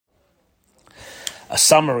a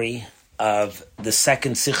summary of the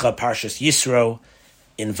second Sikha Parshas Yisro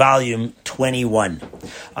in volume 21.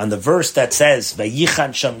 On the verse that says,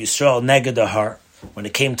 Vayichan Sham Yisrael neged Har, when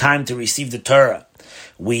it came time to receive the Torah,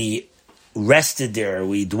 we rested there,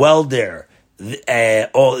 we dwelled there,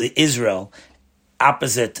 all Israel,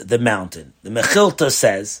 opposite the mountain. The Mechilta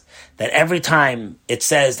says that every time it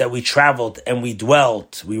says that we traveled and we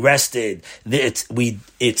dwelt, we rested,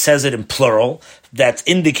 it says it in plural. That's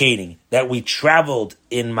indicating that we traveled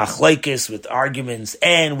in machlokes with arguments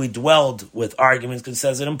and we dwelled with arguments because it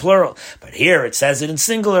says it in plural. But here it says it in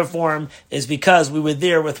singular form is because we were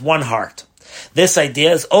there with one heart. This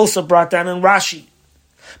idea is also brought down in Rashi.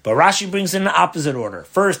 But Rashi brings in the opposite order.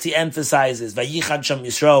 First, he emphasizes, Vayichad Sham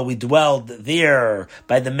Yisrael, we dwelled there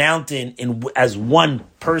by the mountain as one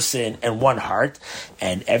person and one heart,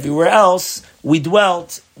 and everywhere else, we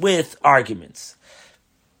dwelt with arguments.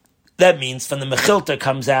 That means from the Mechilta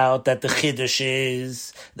comes out that the Chiddush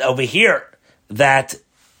is over here,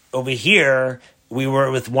 we were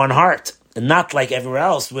with one heart. And not like everywhere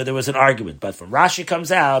else where there was an argument. But from Rashi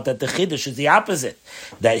comes out that the Chiddush is the opposite.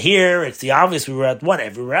 That here, it's the obvious we were at one.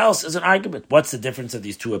 Everywhere else is an argument. What's the difference of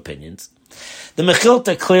these two opinions? The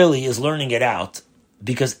Mechilta clearly is learning it out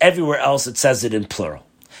because everywhere else it says it in plural.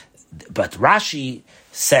 But Rashi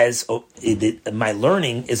says, my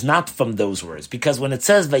learning is not from those words. Because when it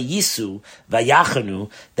says Vayisu, Vayachanu,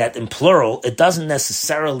 that in plural, it doesn't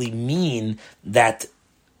necessarily mean that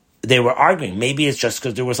they were arguing. Maybe it's just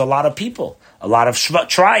because there was a lot of people, a lot of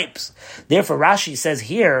tribes. Therefore, Rashi says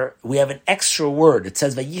here, we have an extra word. It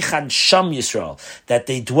says, Vayichan Sham Yisrael, that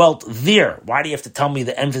they dwelt there. Why do you have to tell me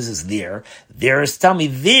the emphasis there? There is tell me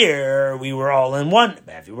there, we were all in one.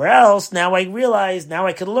 Everywhere else, now I realize, now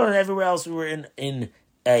I could learn, everywhere else we were in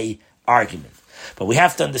a argument. But we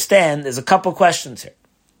have to understand, there's a couple questions here.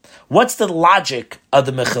 What's the logic of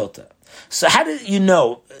the Mechilta? So how do you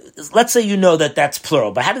know, let's say you know that that's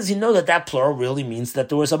plural, but how does he know that that plural really means that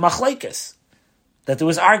there was a machlokes, that there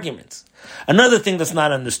was arguments? Another thing that's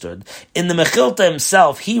not understood, in the Mechilta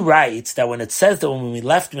himself, he writes that when it says that when we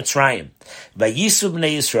left Mitzrayim, Vayisru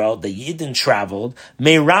b'nei Yisrael, the Yidden traveled,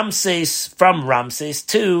 from Ramses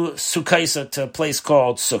to Sukkah, to a place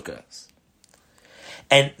called Sukkah.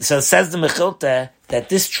 And so it says the Mechilta that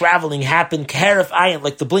this traveling happened Keref Ayin,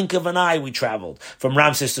 like the blink of an eye we traveled from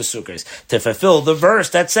Ramses to Sukkot, to fulfill the verse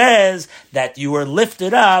that says that you were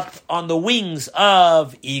lifted up on the wings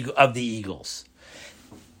of the eagles.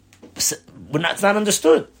 It's not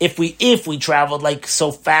understood. If we traveled like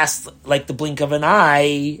so fast, like the blink of an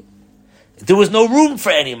eye, there was no room for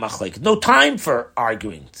any machlek, no time for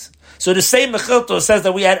arguments. So the same Mechilta says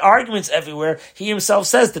that we had arguments everywhere. He himself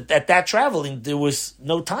says that at that traveling, there was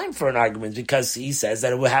no time for an argument because he says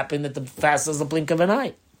that it would happen at the fast as the blink of an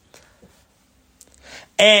eye.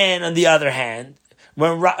 And on the other hand,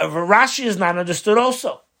 when Rashi is not understood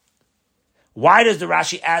also. Why does the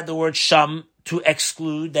Rashi add the word Sham to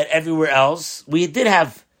exclude that everywhere else we did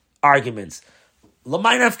have arguments?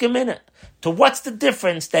 L'may nafka mina. To what's the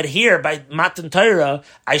difference that here by Matan Torah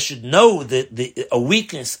I should know a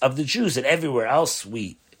weakness of the Jews and everywhere else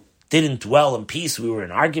we didn't dwell in peace, we were in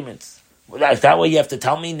arguments? Is that what you have to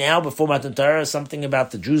tell me now before Matan Torah something about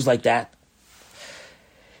the Jews like that?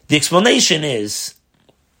 The explanation is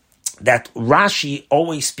that Rashi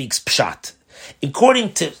always speaks pshat.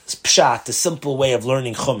 According to pshat, the simple way of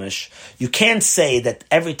learning Chumash, you can't say that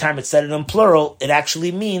every time it's said in plural, it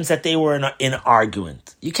actually means that they were in an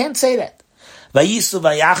argument. You can't say that. Vayisu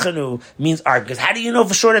vayachanu means argument. How do you know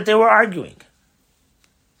for sure that they were arguing?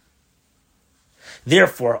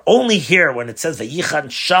 Therefore, only here when it says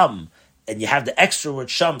Vayichan Sham, and you have the extra word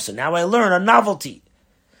Sham, so now I learn a novelty.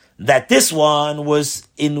 That this one was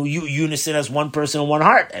in unison as one person and one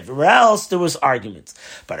heart. Everywhere else, there was arguments.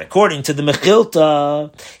 But according to the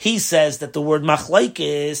Mechilta, he says that the word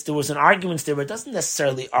machlokes, there was an argument there, but it doesn't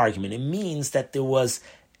necessarily argument. It means that there was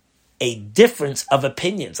a difference of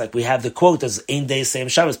opinions. Like we have the quote as Ein Day Same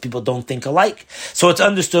Shabbos, people don't think alike. So it's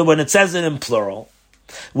understood when it says it in plural,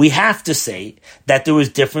 we have to say that there was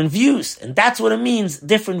different views. And that's what it means,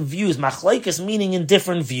 different views. Machlokes meaning in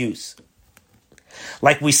different views.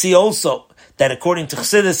 Like we see also that according to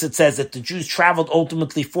Chassidus, it says that the Jews traveled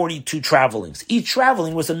ultimately 42 travelings. Each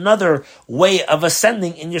traveling was another way of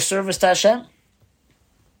ascending in your service to Hashem.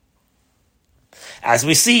 As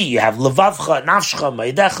we see, you have Levavcha, Nafshcha,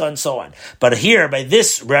 Maidecha, and so on. But here, by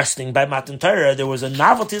this resting, by Matan Torah, there was a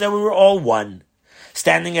novelty that we were all one,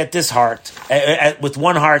 standing at this heart, with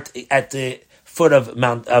one heart at the foot of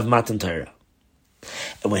Matan Torah.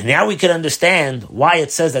 And now we can understand why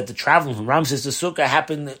it says that the traveling from Ramses to Sukkah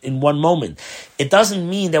happened in one moment. It doesn't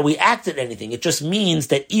mean that we acted anything. It just means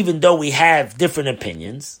that even though we have different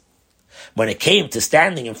opinions, when it came to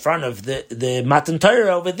standing in front of the Matan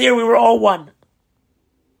Torah over there, we were all one.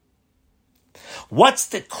 What's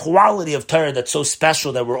the quality of Torah that's so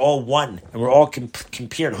special that we're all one and we're all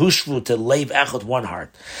compared, hushvu, to leiv echad, one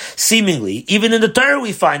heart? Seemingly, even in the Torah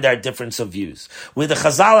we find our difference of views, where the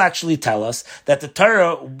Chazal actually tell us that the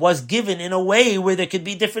Torah was given in a way where there could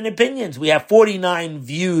be different opinions. We have 49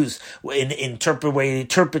 views in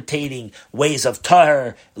interpreting ways of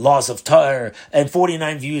Torah, laws of Torah, and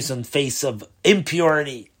 49 views on face of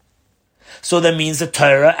impurity. So that means the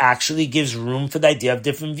Torah actually gives room for the idea of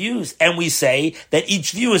different views. And we say that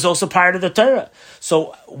each view is also part of the Torah.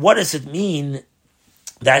 So what does it mean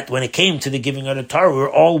that when it came to the giving of the Torah, we were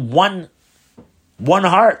all one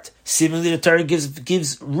heart? Seemingly the Torah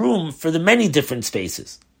gives room for the many different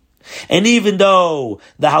spaces. And even though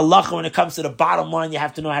the halacha, when it comes to the bottom line, you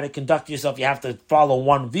have to know how to conduct yourself, you have to follow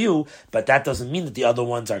one view, but that doesn't mean that the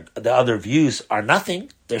other views are nothing.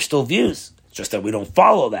 They're still views. It's just that we don't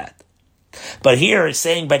follow that. But here it's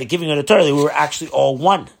saying by the giving of the Torah, we were actually all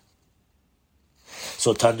one.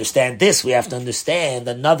 So to understand this, we have to understand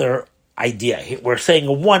another idea. We're saying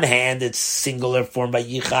on one hand, it's singular formed by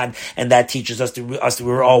Yichad, and that teaches us that we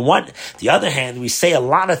were all one. The other hand, we say a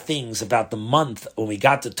lot of things about the month when we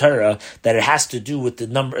got to Torah that it has to do with the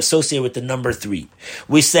number, associated with the number 3.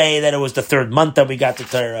 We say that it was the 3rd month that we got to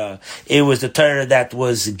Torah. It was the Torah that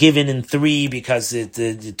was given in 3 because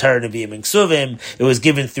the Torah Nevi'im and Ksuvim. It was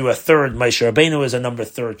given through a 3rd. Moshe Rabbeinu was a number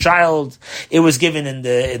 3rd child. It was given in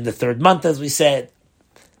the 3rd month, as we said.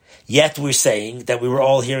 Yet we're saying that we were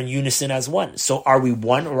all here in unison as one. So are we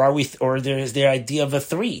one, or is there idea of a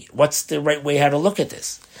 3? What's the right way how to look at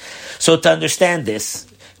this? So to understand this,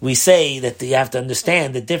 we say that you have to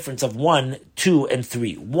understand the difference of 1, 2, and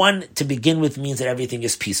 3. 1, to begin with, means that everything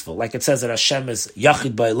is peaceful. Like it says that Hashem is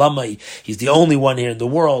Yachid Ba'Elamai, He's the only one here in the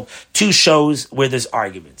world. 2 shows where there's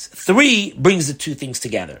arguments. 3 brings the two things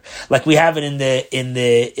together. Like we have it in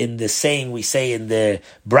the saying we say in the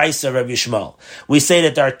Brisa of Rabbi Shmuel. We say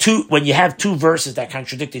that there are 2, when you have 2 verses that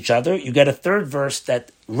contradict each other, you get a 3rd verse that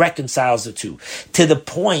reconciles the 2. To the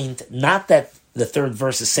point, not that the 3rd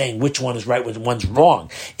verse is saying which one is right, which one's wrong.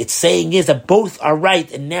 It's saying is that both are right,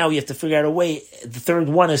 and now you have to figure out a way. The 3rd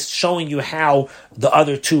one is showing you how the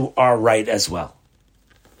other 2 are right as well.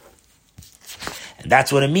 And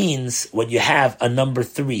that's what it means when you have a number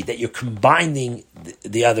 3, that you're combining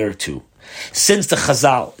the other 2. Since the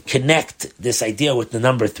Chazal connect this idea with the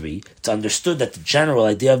number 3, it's understood that the general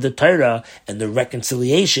idea of the Torah and the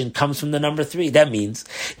reconciliation comes from the number 3. That means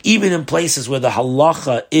even in places where the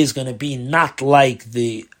halacha is going to be not like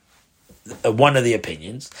the one of the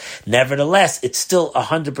opinions, nevertheless, it's still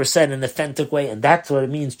 100% an authentic way, and that's what it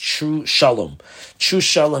means, true shalom. True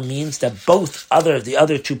shalom means that the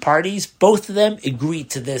other 2 parties, both of them agree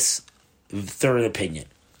to this 3rd opinion.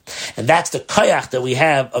 And that's the koyach that we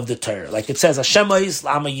have of the Torah. Like it says, Hashem ois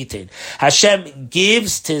l'ama yitin. Hashem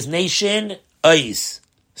gives to his nation ois,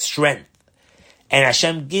 strength. And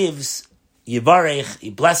Hashem gives yivarech, he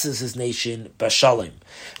blesses his nation, bashalim.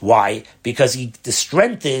 Why? Because the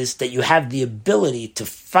strength is that you have the ability to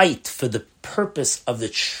fight for the purpose of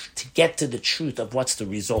to get to the truth of what's the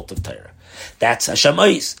result of Torah. That's Hashem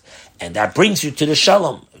ois. And that brings you to the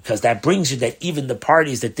shalom. Because that brings you that even the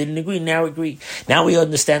parties that didn't agree now agree. Now we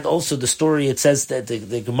understand also the story. It says that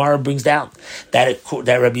the Gemara brings down that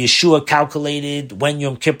Rabbi Yeshua calculated when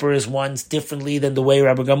Yom Kippur is once differently than the way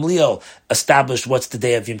Rabbi Gamliel established what's the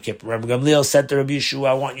day of Yom Kippur. Rabbi Gamliel said to Rabbi Yeshua,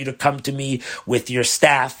 I want you to come to me with your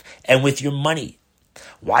staff and with your money.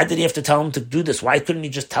 Why did he have to tell him to do this? Why couldn't he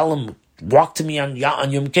just tell him, walk to me on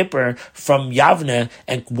Yom Kippur from Yavne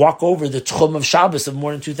and walk over the Tchum of Shabbos of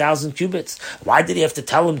more than 2,000 cubits? Why did he have to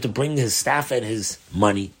tell him to bring his staff and his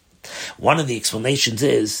money? One of the explanations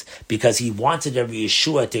is because he wanted Rabbi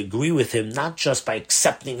Yeshua to agree with him, not just by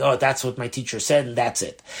accepting, that's what my teacher said and that's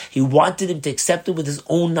it. He wanted him to accept it with his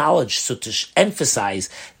own knowledge, so to emphasize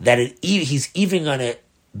that he's even going to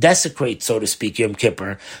desecrate, so to speak, Yom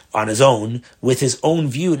Kippur on his own, with his own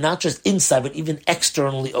view, not just inside, but even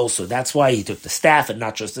externally also. That's why he took the staff, and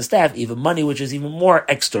not just the staff, even money, which is even more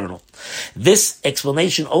external. This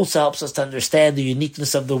explanation also helps us to understand the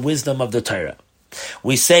uniqueness of the wisdom of the Torah.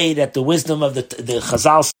 We say that the wisdom of the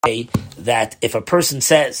Chazal say that if a person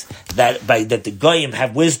says that the goyim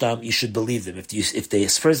have wisdom, you should believe them. If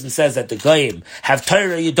the person says that the goyim have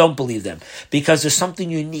Torah, you don't believe them, because there's something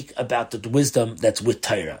unique about the wisdom that's with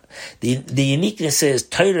Torah. The uniqueness is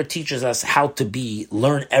Torah teaches us how to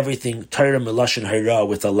learn everything Torah milashon hara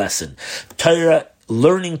with a lesson.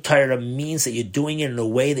 Learning Torah means that you're doing it in a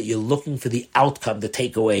way that you're looking for the outcome, the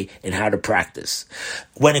takeaway, and how to practice.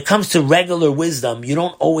 When it comes to regular wisdom, you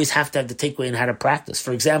don't always have to have the takeaway in how to practice.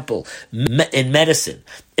 For example, in medicine,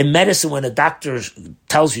 when a doctor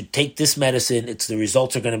tells you, take this medicine, the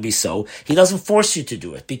results are going to be so, he doesn't force you to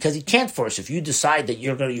do it, because he can't force you. If you decide that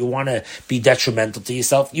you want to be detrimental to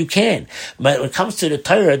yourself, you can. But when it comes to the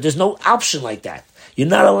Torah, there's no option like that. You're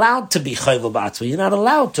not allowed to be chayvel b'atzma. You're not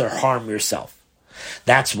allowed to harm yourself.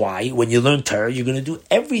 That's why when you learn Torah, you're going to do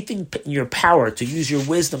everything in your power to use your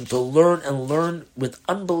wisdom to learn with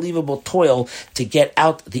unbelievable toil to get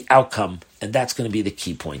out the outcome. And that's going to be the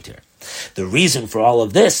key point here. The reason for all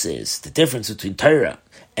of this is the difference between Torah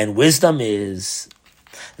and wisdom is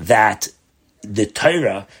that the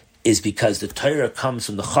Torah is because the Torah comes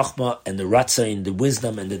from the Chachma and the Ratzah and the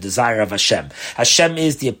wisdom and the desire of Hashem. Hashem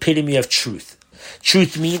is the epitome of truth.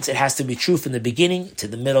 Truth means it has to be true from the beginning to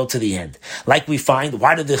the middle to the end. Like we find,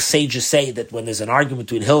 why do the sages say that when there's an argument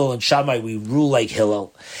between Hillel and Shammai, we rule like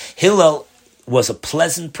Hillel? Hillel was a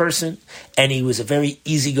pleasant person, and he was a very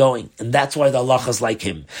easygoing, and that's why the halachas like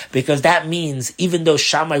him. Because that means, even though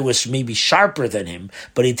Shammai was maybe sharper than him,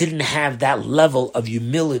 but he didn't have that level of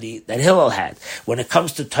humility that Hillel had. When it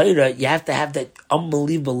comes to Torah, you have to have that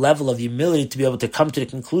unbelievable level of humility to be able to come to the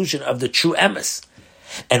conclusion of the true emes.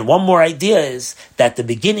 And one more idea is that the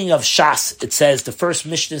beginning of Shas, it says the first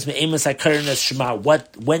Mishnah is Me'emes HaKaranas Shema.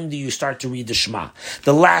 When do you start to read the Shema?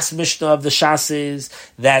 The last Mishnah of the Shas is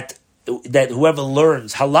that whoever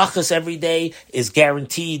learns halachas every day is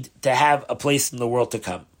guaranteed to have a place in the world to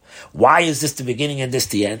come. Why is this the beginning and this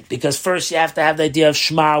the end? Because first you have to have the idea of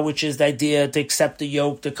Shema, which is the idea to accept the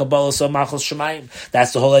yoke, the Kabbalah, so Machos Shemayim.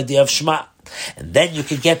 That's the whole idea of Shema. And then you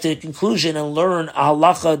can get to the conclusion and learn a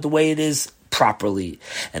halacha the way it is properly.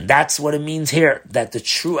 And that's what it means here, that the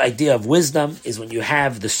true idea of wisdom is when you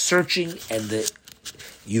have the searching and the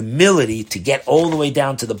humility to get all the way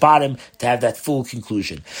down to the bottom to have that full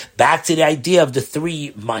conclusion. Back to the idea of the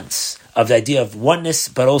 3 months, of the idea of oneness,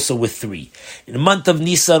 but also with 3. In the month of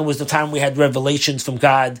Nisan was the time we had revelations from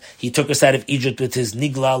God. He took us out of Egypt with his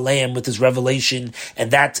Nigla Lamb, with his revelation,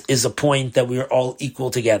 and that is a point that we are all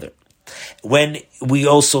equal together. When we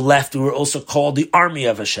also left, we were also called the army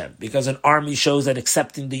of Hashem, because an army shows that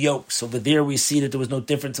accepting the yoke. So over there we see that there was no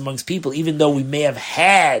difference amongst people, even though we may have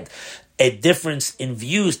had a difference in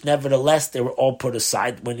views, nevertheless they were all put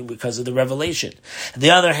aside because of the revelation. On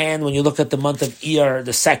the other hand, when you look at the month of Iyar,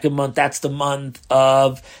 the second month, that's the month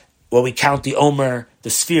of where we count the Omer, the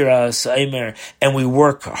Sphira, Saimer, and we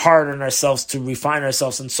work hard on ourselves to refine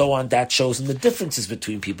ourselves and so on. That shows in the differences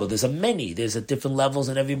between people. There's a different levels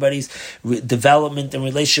in everybody's development and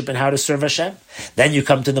relationship and how to serve Hashem. Then you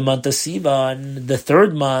come to the month of Sivan, the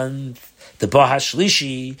third month, the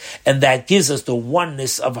Bahashlishi, and that gives us the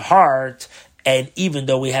oneness of heart. And even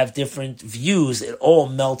though we have different views, it all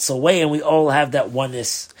melts away and we all have that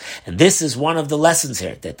oneness. And this is one of the lessons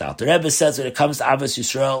here that the Alter Rebbe says when it comes to Avos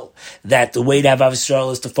Yisrael, that the way to have Avos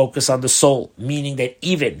Yisrael is to focus on the soul, meaning that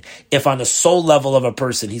even if on the soul level of a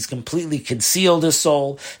person, he's completely concealed his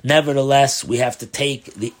soul, nevertheless, we have to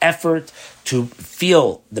take the effort to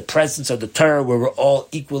feel the presence of the Torah where we're all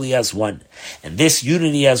equally as one. And this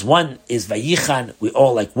unity as one is Vayichan, we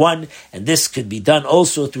all like one, and this could be done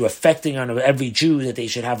also through affecting on every Jew that they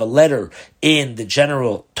should have a letter in the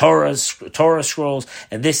general Torah scrolls,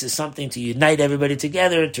 and this is something to unite everybody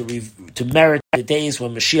together to merit the days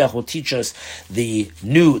when Mashiach will teach us the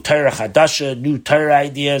new Torah Chadasha, new Torah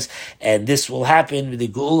ideas, and this will happen with the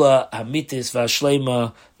Geula Hamitis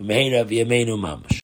V'Shlema V'Meheira V'Yameinu Mamash.